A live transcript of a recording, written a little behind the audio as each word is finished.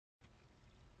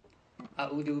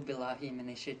A'udhu billahi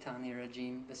minash shaitani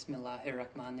rajim. Bismillahir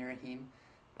rahmanir rahim.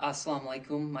 Assalamu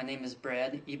alaikum. My name is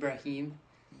Brad Ibrahim,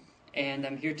 and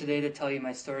I'm here today to tell you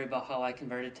my story about how I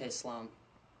converted to Islam.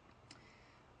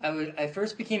 I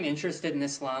first became interested in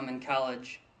Islam in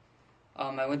college.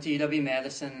 I went to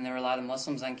UW-Madison, and there were a lot of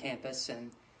Muslims on campus,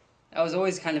 and I was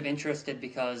always kind of interested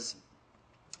because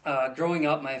growing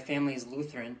up, my family is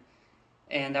Lutheran,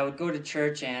 and I would go to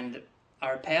church, and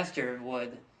our pastor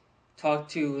would talk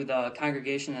to the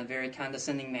congregation in a very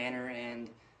condescending manner and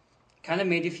kind of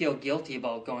made you feel guilty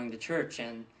about going to church,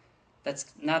 and that's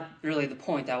not really the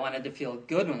point. I wanted to feel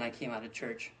good when I came out of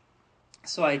church.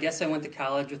 So I guess I went to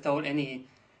college without any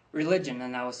religion,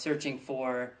 and I was searching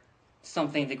for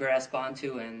something to grasp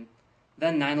onto, and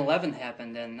then 9/11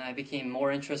 happened, and I became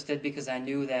more interested because I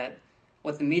knew that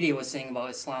what the media was saying about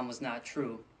Islam was not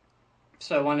true.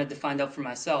 So I wanted to find out for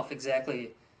myself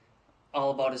exactly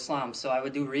all about Islam. So I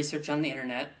would do research on the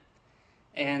internet,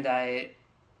 and I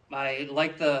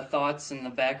liked the thoughts and the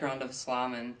background of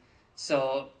Islam, and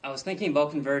so I was thinking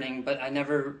about converting, but I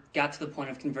never got to the point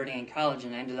of converting in college,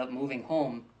 and I ended up moving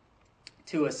home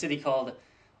to a city called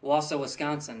Wausau,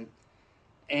 Wisconsin.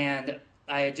 And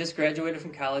I had just graduated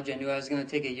from college. I knew I was going to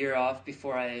take a year off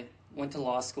before I went to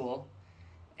law school,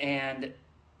 and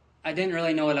I didn't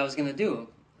really know what I was going to do.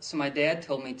 So my dad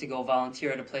told me to go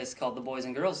volunteer at a place called the Boys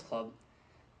and Girls Club.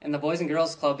 And the Boys and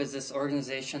Girls Club is this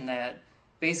organization that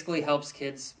basically helps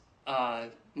kids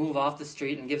move off the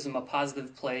street and gives them a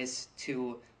positive place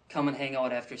to come and hang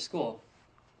out after school.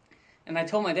 And I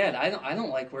told my dad, I don't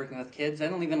like working with kids. I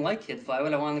don't even like kids. Why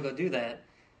would I want to go do that?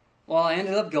 Well, I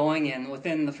ended up going, and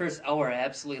within the first hour, I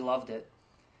absolutely loved it.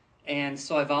 And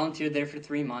so I volunteered there for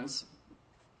 3 months.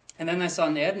 And then I saw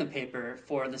an ad in the paper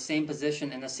for the same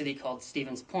position in a city called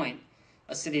Stevens Point,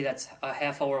 a city that's a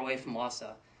half hour away from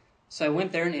Wausau. So I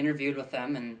went there and interviewed with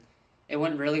them, and it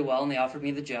went really well, and they offered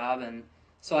me the job. And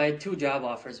so I had 2 job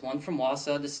offers, one from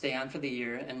Wausau to stay on for the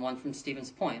year, and one from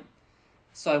Stevens Point.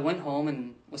 So I went home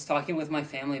and was talking with my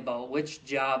family about which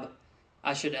job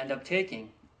I should end up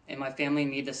taking. And my family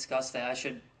and me discussed that I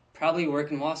should probably work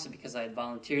in Wausau because I had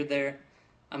volunteered there.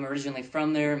 I'm originally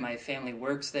from there. My family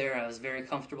works there. I was very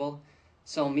comfortable.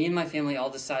 So me and my family all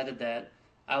decided that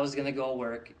I was going to go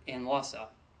work in Wausau.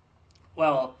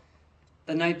 Well,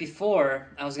 the night before,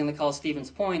 I was going to call Stevens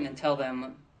Point and tell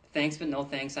them, thanks but no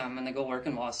thanks, I'm going to go work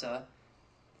in Wausau.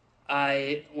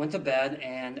 I went to bed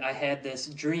and I had this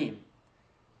dream.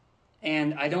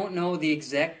 And I don't know the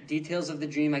exact details of the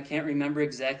dream. I can't remember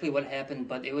exactly what happened,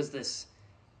 but it was this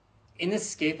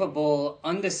inescapable,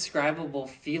 undescribable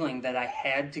feeling that I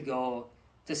had to go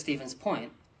to Stevens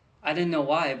Point. I didn't know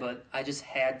why, but I just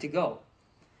had to go.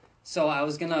 So I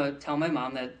was going to tell my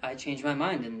mom that I changed my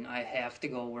mind and I have to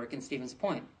go work in Stevens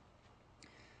Point.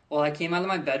 Well, I came out of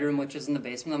my bedroom, which is in the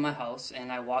basement of my house,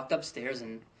 and I walked upstairs,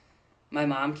 and my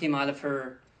mom came out of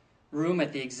her room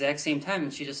at the exact same time,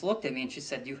 and she just looked at me and she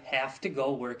said, "You have to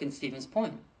go work in Stevens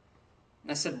Point."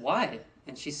 And I said, "Why?"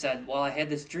 And she said, "Well, I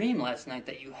had this dream last night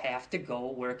that you have to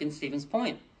go work in Stevens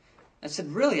Point." I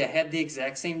said, "Really? I had the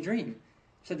exact same dream."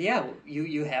 She said, "Yeah,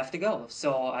 you have to go."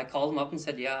 So I called him up and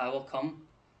said, "Yeah, I will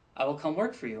come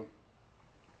work for you."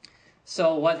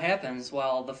 So what happens?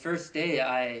 Well, the first day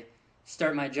I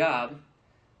start my job,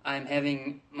 I'm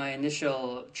having my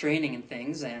initial training and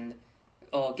things, and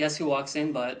guess who walks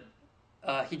in but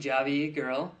a hijabi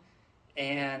girl.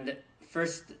 And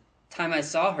first time I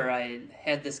saw her, I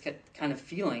had this kind of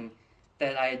feeling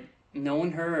that I'd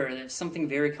known her, or something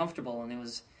very comfortable, and it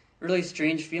was a really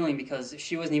strange feeling because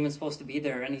she wasn't even supposed to be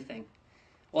there or anything.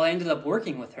 Well, I ended up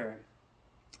working with her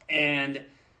and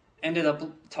ended up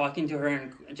talking to her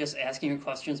and just asking her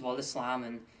questions about Islam,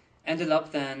 and ended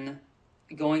up then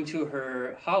going to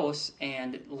her house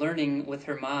and learning with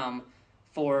her mom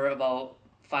for about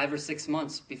 5 or 6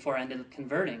 months before I ended up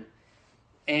converting.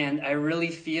 And I really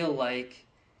feel like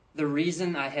the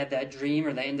reason I had that dream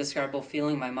or that indescribable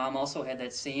feeling, my mom also had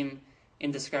that same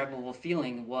indescribable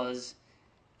feeling, was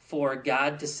for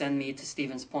God to send me to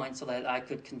Stevens Point so that I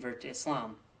could convert to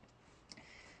Islam.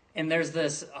 And there's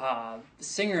this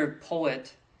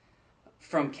singer-poet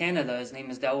from Canada. His name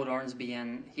is Dawood Ormsby,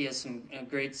 and he has some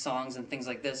great songs and things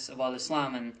like this about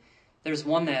Islam. And there's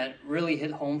one that really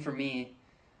hit home for me,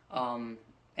 and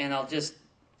I'll just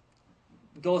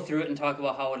go through it and talk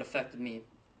about how it affected me.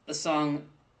 The song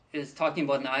is talking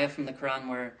about an ayah from the Quran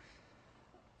where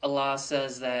Allah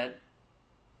says that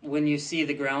when you see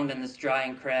the ground and it's dry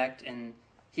and cracked and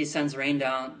He sends rain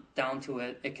down to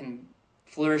it, it can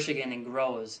flourish again and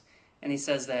grows. And He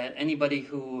says that anybody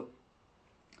who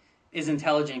is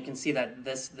intelligent can see that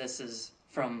this is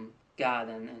from God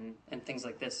and things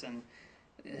like this. And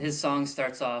his song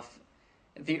starts off,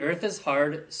 The earth is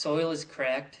hard, soil is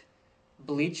cracked,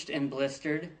 bleached and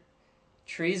blistered.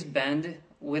 Trees bend,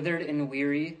 withered and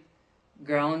weary.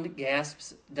 Ground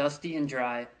gasps, dusty and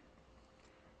dry.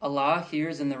 Allah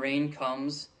hears and the rain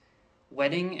comes,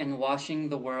 wetting and washing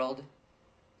the world,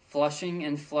 flushing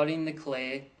and flooding the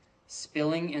clay,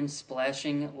 spilling and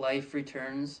splashing, life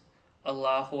returns.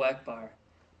 Allahu Akbar.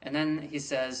 And then he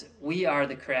says, we are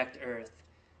the cracked earth,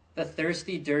 the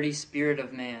thirsty, dirty spirit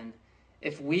of man.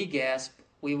 If we gasp,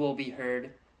 we will be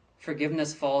heard.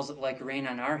 Forgiveness falls like rain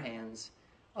on our hands.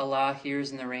 Allah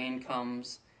hears and the rain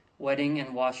comes, wetting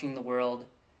and washing the world,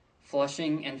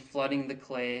 flushing and flooding the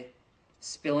clay,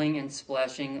 spilling and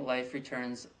splashing, life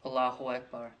returns. Allahu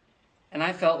Akbar. And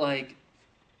I felt like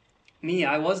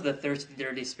I was the thirsty,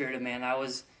 dirty spirit of man. I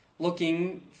was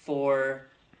looking for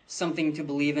something to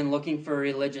believe in, looking for a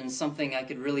religion, something I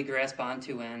could really grasp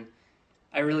onto, and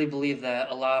I really believe that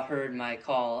Allah heard my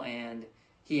call and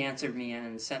He answered me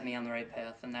and sent me on the right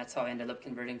path, and that's how I ended up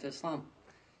converting to Islam.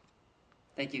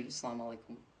 Thank you. Assalamu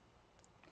alaikum.